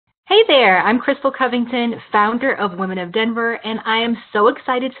there, I'm Crystal Covington, founder of Women of Denver, and I am so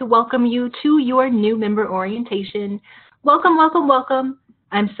excited to welcome you to your new member orientation. Welcome, welcome, welcome.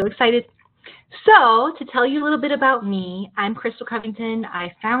 I'm so excited. So, to tell you a little bit about me, I'm Crystal Covington.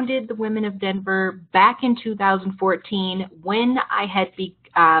 I founded the Women of Denver back in 2014 when I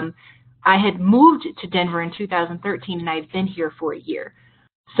had moved to Denver in 2013, and I've been here for a year.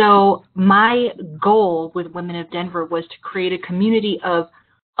 So my goal with Women of Denver was to create a community of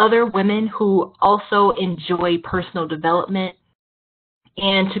other women who also enjoy personal development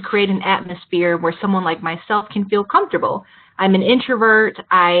and to create an atmosphere where someone like myself can feel comfortable. I'm an introvert.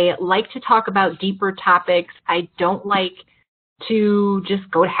 I like to talk about deeper topics. I don't like to just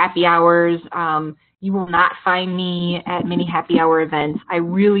go to happy hours. You will not find me at many happy hour events. I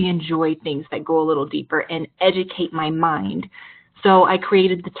really enjoy things that go a little deeper and educate my mind. So I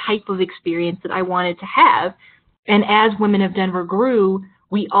created the type of experience that I wanted to have. And as Women of Denver grew,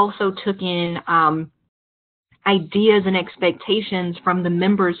 we also took in ideas and expectations from the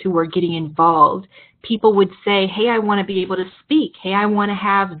members who were getting involved. People would say, hey, I want to be able to speak. Hey, I want to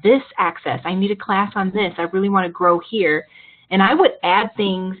have this access. I need a class on this. I really want to grow here. And I would add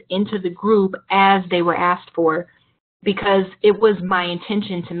things into the group as they were asked for, because it was my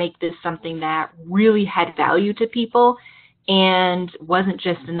intention to make this something that really had value to people and wasn't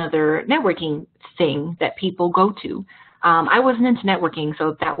just another networking thing that people go to. I wasn't into networking,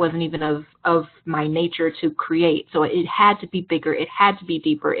 so that wasn't even of my nature to create. So it had to be bigger, it had to be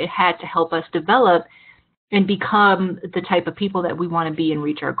deeper, it had to help us develop and become the type of people that we want to be and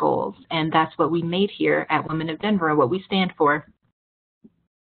reach our goals. And that's what we made here at Women of Denver and what we stand for.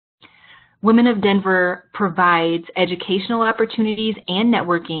 Women of Denver provides educational opportunities and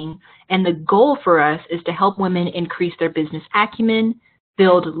networking, and the goal for us is to help women increase their business acumen,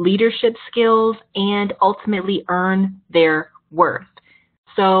 build leadership skills, and ultimately earn their worth.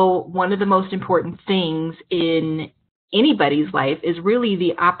 So one of the most important things in anybody's life is really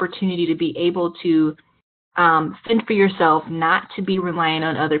the opportunity to be able to fend for yourself, not to be reliant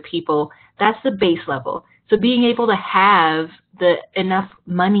on other people. That's the base level. So being able to have enough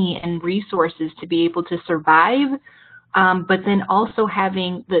money and resources to be able to survive, but then also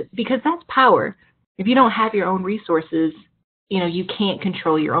having because that's power. If you don't have your own resources, you can't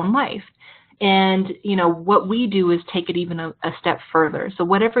control your own life. And, what we do is take it even a step further. So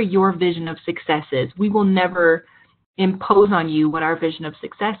whatever your vision of success is, we will never impose on you what our vision of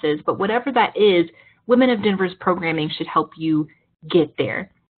success is, but whatever that is, Women of Denver's programming should help you get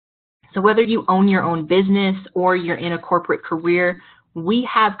there. So whether you own your own business or you're in a corporate career, we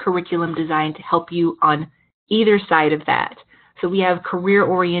have curriculum designed to help you on either side of that. So we have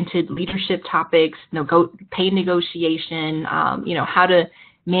career-oriented leadership topics, pay negotiation, how to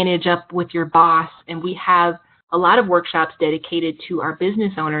manage up with your boss. And we have a lot of workshops dedicated to our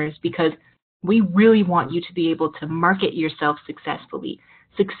business owners because we really want you to be able to market yourself successfully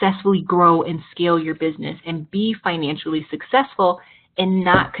grow and scale your business and be financially successful and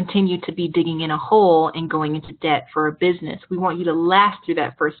not continue to be digging in a hole and going into debt for a business. We want you to last through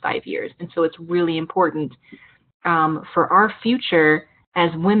that first 5 years. And so it's really important for our future as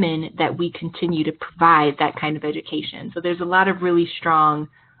women that we continue to provide that kind of education. So there's a lot of really strong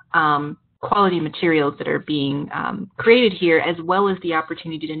quality materials that are being created here, as well as the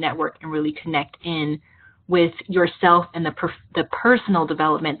opportunity to network and really connect in with yourself and the personal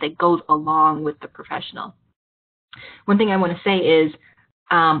development that goes along with the professional. One thing I want to say is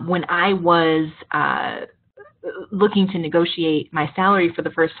when I was looking to negotiate my salary for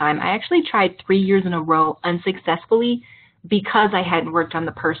the first time, I actually tried 3 years in a row unsuccessfully because I hadn't worked on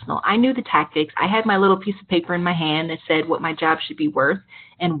the personal. I knew the tactics. I had my little piece of paper in my hand that said what my job should be worth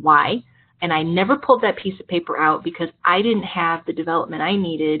and why. And I never pulled that piece of paper out because I didn't have the development I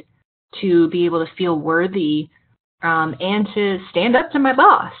needed to be able to feel worthy and to stand up to my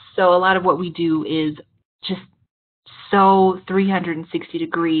boss. So a lot of what we do is just so 360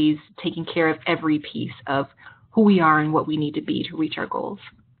 degrees, taking care of every piece of who we are and what we need to be to reach our goals.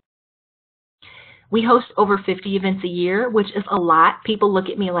 We host over 50 events a year, which is a lot. People look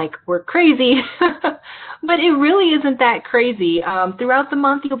at me like we're crazy, but it really isn't that crazy. Throughout the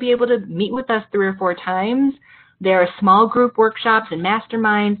month, you'll be able to meet with us 3 or 4 times. There are small group workshops and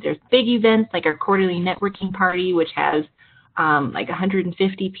masterminds. There's big events like our quarterly networking party, which has like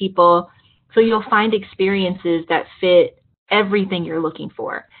 150 people. So you'll find experiences that fit everything you're looking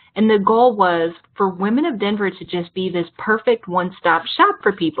for. And the goal was for Women of Denver to just be this perfect one-stop shop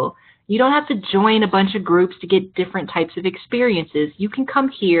for people. You don't have to join a bunch of groups to get different types of experiences. You can come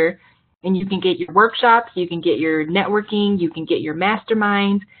here and you can get your workshops, you can get your networking, you can get your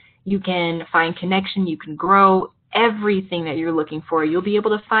masterminds, you can find connection, you can grow everything that you're looking for, you'll be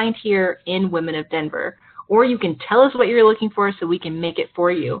able to find here in Women of Denver. Or you can tell us what you're looking for so we can make it for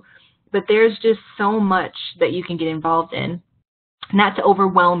you. But there's just so much that you can get involved in, not to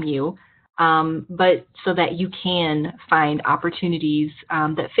overwhelm you, but so that you can find opportunities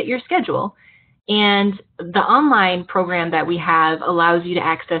that fit your schedule. And the online program that we have allows you to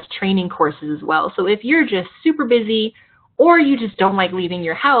access training courses as well. So if you're just super busy or you just don't like leaving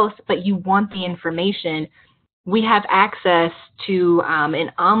your house, but you want the information, we have access to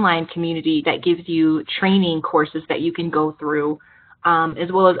an online community that gives you training courses that you can go through,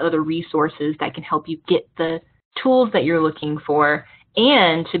 as well as other resources that can help you get the tools that you're looking for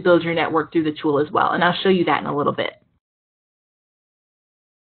and to build your network through the tool as well. And I'll show you that in a little bit.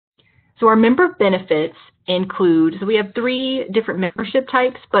 So our member benefits include, so we have 3 different membership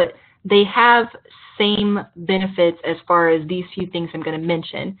types, but they have same benefits as far as these few things I'm going to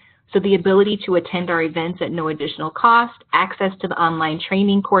mention. So the ability to attend our events at no additional cost, access to the online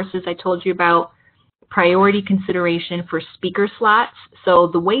training courses I told you about, priority consideration for speaker slots. So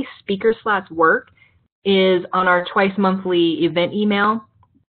the way speaker slots work is on our twice monthly event email.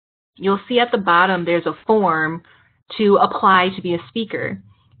 You'll see at the bottom there's a form to apply to be a speaker.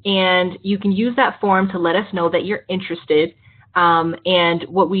 And you can use that form to let us know that you're interested. And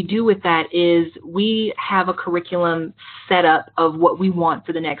what we do with that is we have a curriculum set up of what we want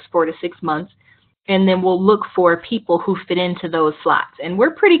for the next 4 to 6 months. And then we'll look for people who fit into those slots. And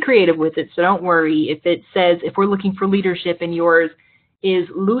we're pretty creative with it, so don't worry. If it says, if we're looking for leadership and yours is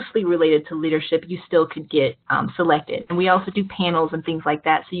loosely related to leadership, you still could get selected. And we also do panels and things like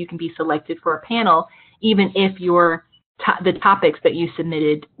that, so you can be selected for a panel, even if the topics that you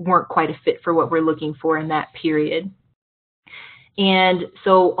submitted weren't quite a fit for what we're looking for in that period. And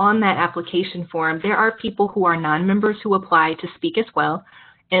so on that application form, there are people who are non-members who apply to speak as well.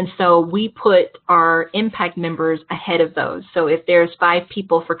 And so we put our impact members ahead of those. So if there's 5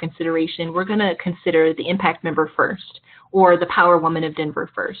 people for consideration, we're going to consider the impact member first, or the Power Woman of Denver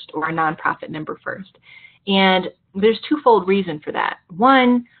first, or a nonprofit member first. And there's twofold reason for that.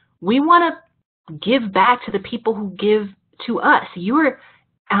 One, we want to give back to the people who give to us. You're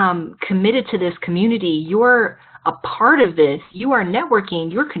committed to this community. You're a part of this. You are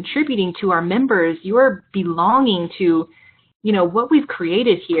networking. You're contributing to our members. You're belonging to, what we've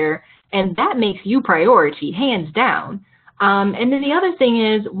created here, and that makes you priority, hands down. And then the other thing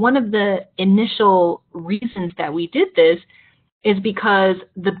is, one of the initial reasons that we did this is because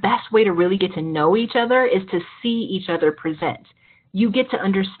the best way to really get to know each other is to see each other present. You get to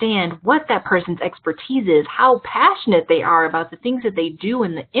understand what that person's expertise is, how passionate they are about the things that they do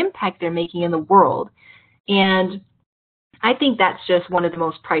and the impact they're making in the world. And I think that's just one of the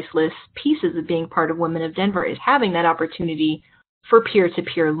most priceless pieces of being part of Women of Denver, is having that opportunity for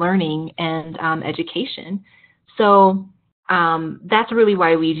peer-to-peer learning and education. So that's really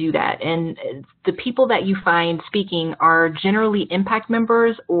why we do that. And the people that you find speaking are generally impact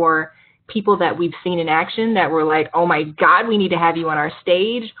members or people that we've seen in action that were like, oh my God, we need to have you on our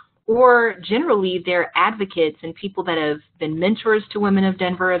stage. Or generally they're advocates and people that have been mentors to Women of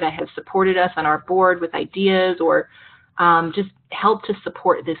Denver, that have supported us on our board with ideas, or just help to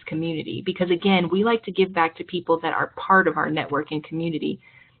support this community. Because again, we like to give back to people that are part of our network and community,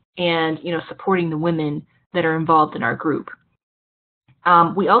 and supporting the women that are involved in our group.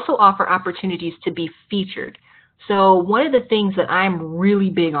 We also offer opportunities to be featured. So one of the things that I'm really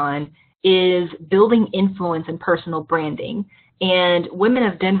big on is building influence and personal branding. And Women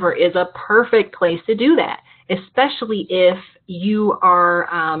of Denver is a perfect place to do that, especially if you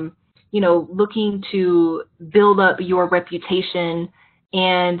are looking to build up your reputation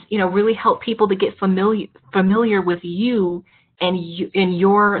and, really help people to get familiar with you and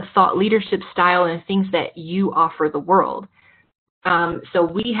your thought leadership style and things that you offer the world. So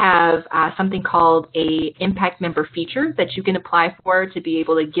we have something called a impact member feature that you can apply for to be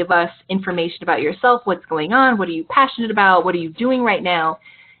able to give us information about yourself, what's going on, what are you passionate about, what are you doing right now,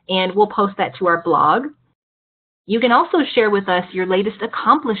 and we'll post that to our blog. You can also share with us your latest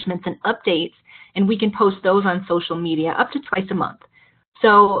accomplishments and updates, and we can post those on social media up to twice a month.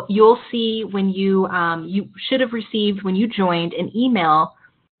 So you'll see when you should have received when you joined an email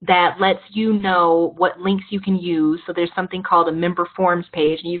that lets you know what links you can use. So there's something called a member forms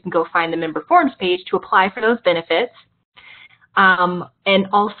page, and you can go find the member forms page to apply for those benefits. And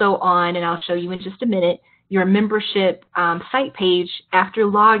also on, and I'll show you in just a minute, your membership site page after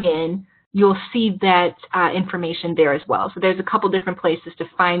login, you'll see that information there as well. So there's a couple different places to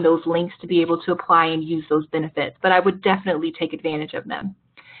find those links to be able to apply and use those benefits, but I would definitely take advantage of them.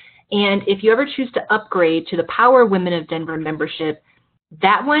 And if you ever choose to upgrade to the Power Women of Denver membership,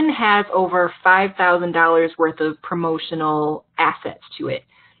 That one has over $5,000 worth of promotional assets to it.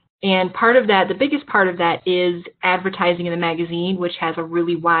 And part of that, the biggest part of that, is advertising in the magazine, which has a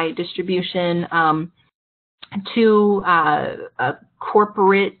really wide distribution to a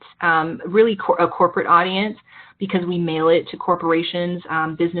corporate, a corporate audience, because we mail it to corporations,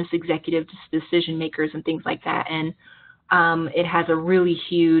 business executives, decision makers, and things like that. And it has a really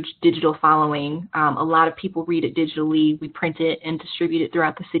huge digital following. A lot of people read it digitally. We print it and distribute it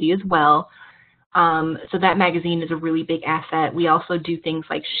throughout the city as well. So that magazine is a really big asset. We also do things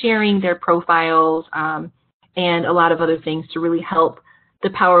like sharing their profiles and a lot of other things to really help the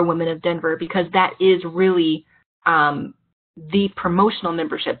Power Women of Denver, because that is really the promotional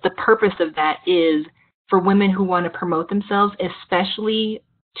membership. The purpose of that is for women who want to promote themselves, especially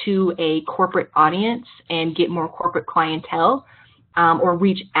to a corporate audience and get more corporate clientele or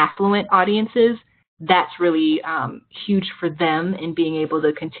reach affluent audiences. That's really huge for them in being able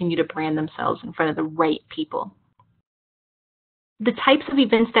to continue to brand themselves in front of the right people. The types of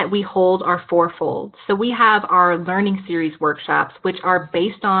events that we hold are fourfold. So we have our Learning Series workshops, which are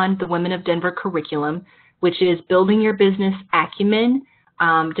based on the Women of Denver curriculum, which is building your business acumen,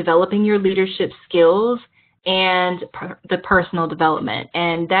 developing your leadership skills, and the personal development.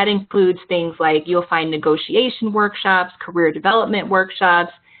 And that includes things like, you'll find negotiation workshops, career development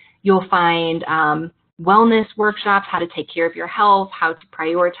workshops, you'll find wellness workshops, how to take care of your health, how to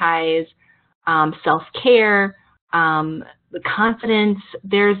prioritize self-care, the confidence.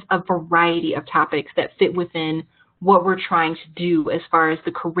 There's a variety of topics that fit within what we're trying to do as far as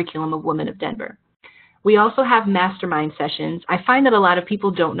the curriculum of Women of Denver. We also have mastermind sessions. I find that a lot of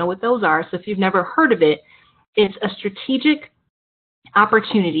people don't know what those are, so if you've never heard of it, it's a strategic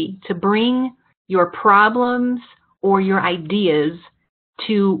opportunity to bring your problems or your ideas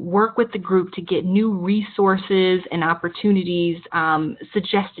to work with the group to get new resources and opportunities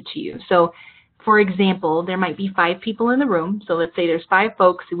suggested to you. So, for example, there might be 5 people in the room. So let's say there's 5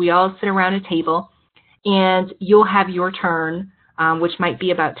 folks. We all sit around a table, and you'll have your turn, which might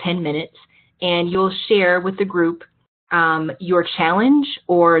be about 10 minutes, and you'll share with the group your challenge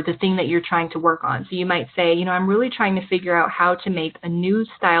or the thing that you're trying to work on. So you might say, you know, I'm really trying to figure out how to make a new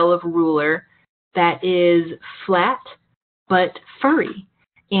style of ruler that is flat but furry.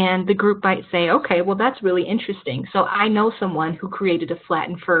 And the group might say, okay, well, that's really interesting. So I know someone who created a flat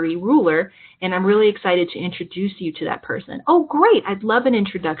and furry ruler, and I'm really excited to introduce you to that person. Oh, great. I'd love an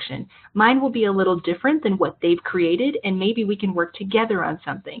introduction. Mine will be a little different than what they've created, and maybe we can work together on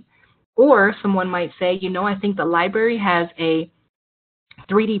something. Or someone might say, you know, I think the library has a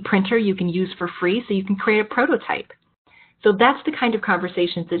 3D printer you can use for free, so you can create a prototype. So that's the kind of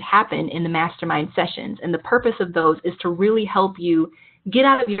conversations that happen in the mastermind sessions. And the purpose of those is to really help you get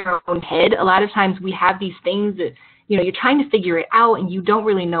out of your own head. A lot of times we have these things that, you know, you're trying to figure it out and you don't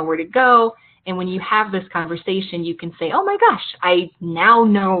really know where to go. And when you have this conversation, you can say, oh my gosh, I now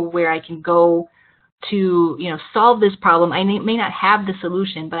know where I can go to, you know, solve this problem. I may not have the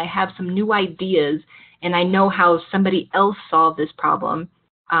solution, but I have some new ideas, and I know how somebody else solved this problem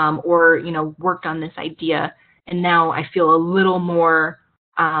or, you know, worked on this idea. And now I feel a little more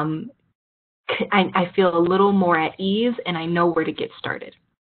I feel a little more at ease, and I know where to get started.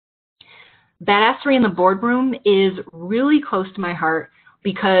 Badassery in the Boardroom is really close to my heart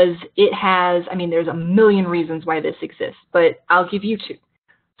because it has, I mean, there's a million reasons why this exists, but I'll give you 2.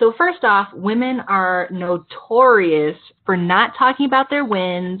 So first off, women are notorious for not talking about their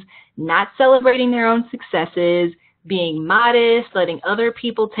wins, not celebrating their own successes, being modest, letting other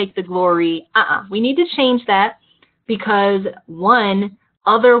people take the glory. We need to change that because, one,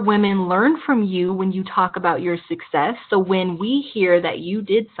 other women learn from you when you talk about your success. So when we hear that you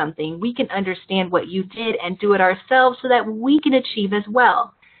did something, we can understand what you did and do it ourselves so that we can achieve as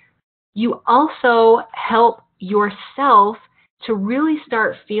well. You also help yourself to really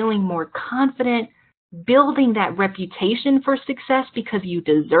start feeling more confident, building that reputation for success because you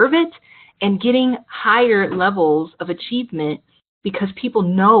deserve it, and getting higher levels of achievement because people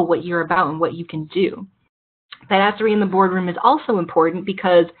know what you're about and what you can do. Badassery in the Boardroom is also important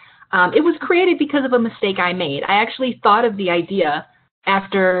because it was created because of a mistake I made. I actually thought of the idea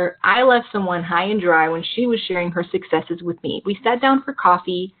after I left someone high and dry when she was sharing her successes with me. We sat down for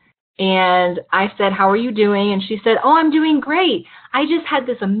coffee, and I said, how are you doing? And she said, oh, I'm doing great. I just had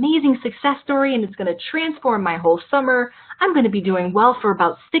this amazing success story, and it's going to transform my whole summer. I'm going to be doing well for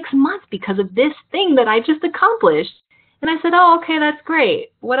about 6 months because of this thing that I just accomplished. And I said, oh, okay, that's great.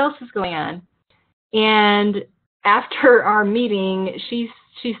 What else is going on? And after our meeting, she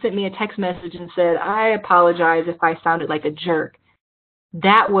sent me a text message and said, I apologize if I sounded like a jerk.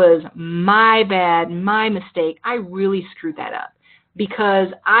 That was my bad, my mistake. I really screwed that up. because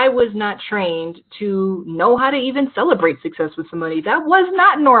I was not trained to know how to even celebrate success with somebody. That was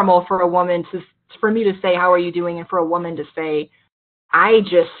not normal for a woman for me to say, how are you doing? And for a woman to say, I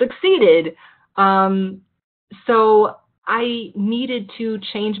just succeeded. So I needed to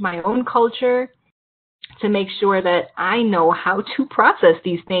change my own culture to make sure that I know how to process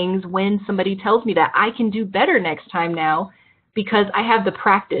these things when somebody tells me that. I can do better next time now because I have the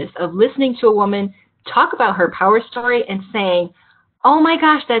practice of listening to a woman talk about her power story and saying, oh my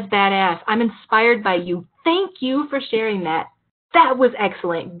gosh, that's badass. I'm inspired by you. Thank you for sharing that. That was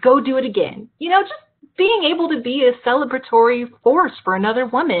excellent. Go do it again. Just being able to be a celebratory force for another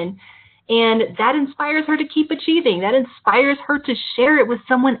woman. And that inspires her to keep achieving. That inspires her to share it with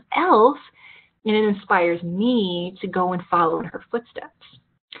someone else. And it inspires me to go and follow in her footsteps.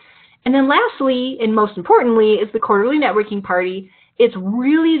 And then lastly, and most importantly, is the quarterly networking party. It's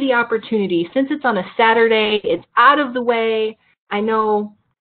really the opportunity, since it's on a Saturday, it's out of the way. I know,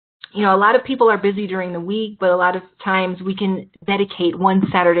 a lot of people are busy during the week, but a lot of times we can dedicate one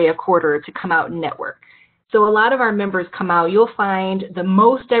Saturday a quarter to come out and network. So a lot of our members come out. You'll find the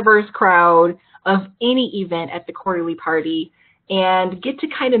most diverse crowd of any event at the quarterly party and get to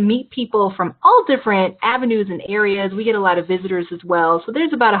kind of meet people from all different avenues and areas. We get a lot of visitors as well. So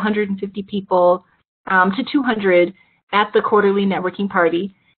there's about 150 people to 200 at the quarterly networking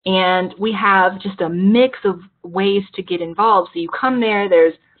party. And we have just a mix of ways to get involved. So you come there,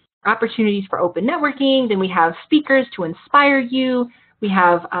 there's opportunities for open networking. Then we have speakers to inspire you. We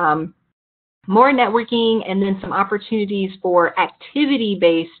have more networking, and then some opportunities for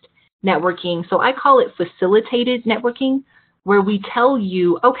activity-based networking. So I call it facilitated networking, where we tell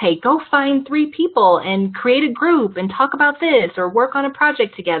you, okay, go find 3 people and create a group and talk about this or work on a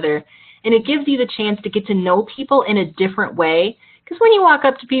project together. And it gives you the chance to get to know people in a different way. Because when you walk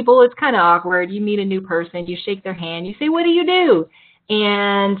up to people, it's kind of awkward. You meet a new person, you shake their hand, you say, what do you do?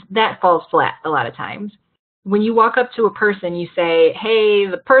 And that falls flat a lot of times. When you walk up to a person, you say, hey,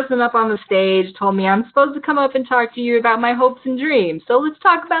 the person up on the stage told me I'm supposed to come up and talk to you about my hopes and dreams. So let's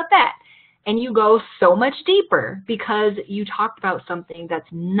talk about that. And you go so much deeper because you talked about something that's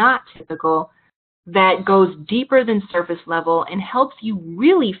not typical, that goes deeper than surface level and helps you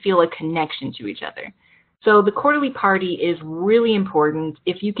really feel a connection to each other. So the quarterly party is really important.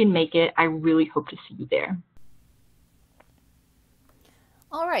 If you can make it, I really hope to see you there.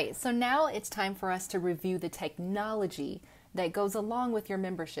 All right, so now it's time for us to review the technology that goes along with your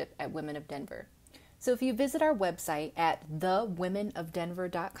membership at Women of Denver. So if you visit our website at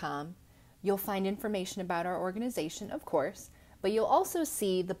thewomenofdenver.com, you'll find information about our organization, of course, but you'll also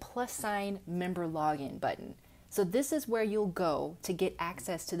see the + member login button. So this is where you'll go to get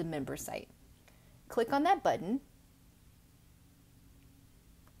access to the member site. Click on that button.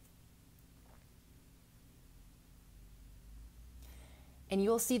 And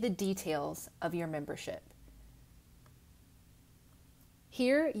you'll see the details of your membership.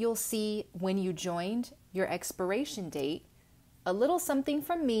 Here you'll see when you joined, your expiration date, a little something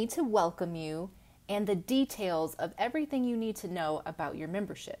from me to welcome you, and the details of everything you need to know about your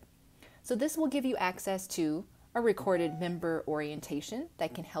membership. So this will give you access to a recorded member orientation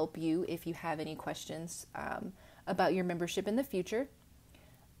that can help you if you have any questions about your membership in the future,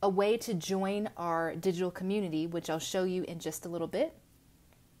 a way to join our digital community, which I'll show you in just a little bit,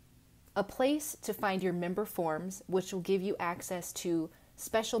 a place to find your member forms, which will give you access to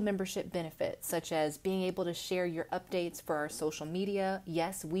special membership benefits, such as being able to share your updates for our social media.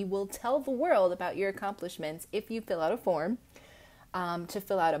 Yes, we will tell the world about your accomplishments if you fill out a form, to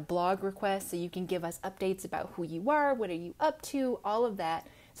fill out a blog request so you can give us updates about who you are, what are you up to, all of that,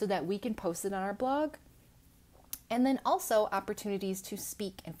 so that we can post it on our blog. And then also opportunities to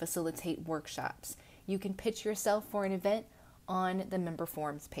speak and facilitate workshops. You can pitch yourself for an event on the member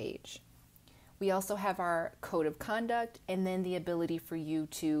forms page. We also have our code of conduct, and then the ability for you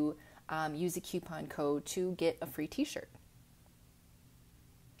to use a coupon code to get a free t-shirt.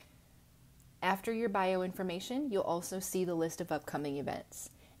 After your bio information, you'll also see the list of upcoming events.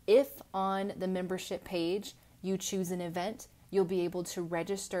 If on the membership page you choose an event, you'll be able to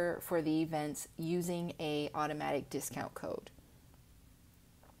register for the events using an automatic discount code.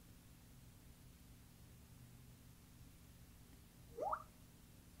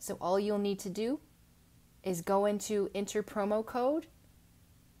 So all you'll need to do is go into enter promo code,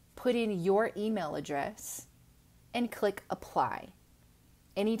 put in your email address, and click apply.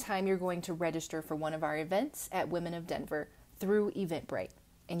 Anytime you're going to register for one of our events at Women of Denver through Eventbrite,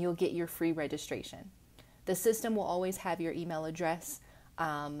 and you'll get your free registration. The system will always have your email address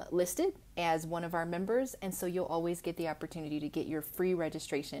listed as one of our members, and so you'll always get the opportunity to get your free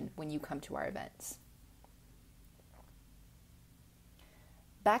registration when you come to our events.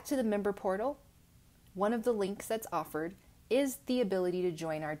 Back to the member portal, one of the links that's offered is the ability to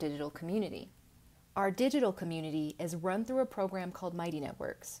join our digital community. Our digital community is run through a program called Mighty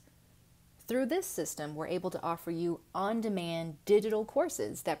Networks. Through this system, we're able to offer you on-demand digital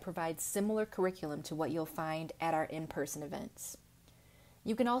courses that provide similar curriculum to what you'll find at our in-person events.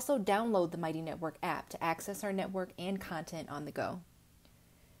 You can also download the Mighty Network app to access our network and content on the go.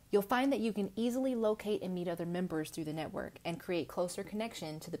 You'll find that you can easily locate and meet other members through the network and create closer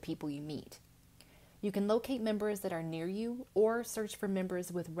connection to the people you meet. You can locate members that are near you or search for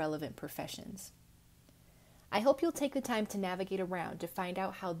members with relevant professions. I hope you'll take the time to navigate around to find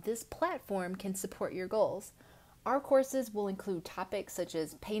out how this platform can support your goals. Our courses will include topics such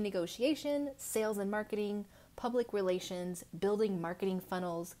as pay negotiation, sales and marketing, public relations, building marketing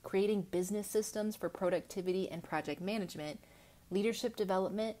funnels, creating business systems for productivity and project management, leadership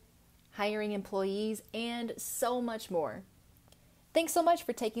development, hiring employees, and so much more. Thanks so much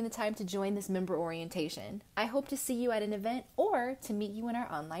for taking the time to join this member orientation. I hope to see you at an event or to meet you in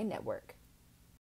our online network.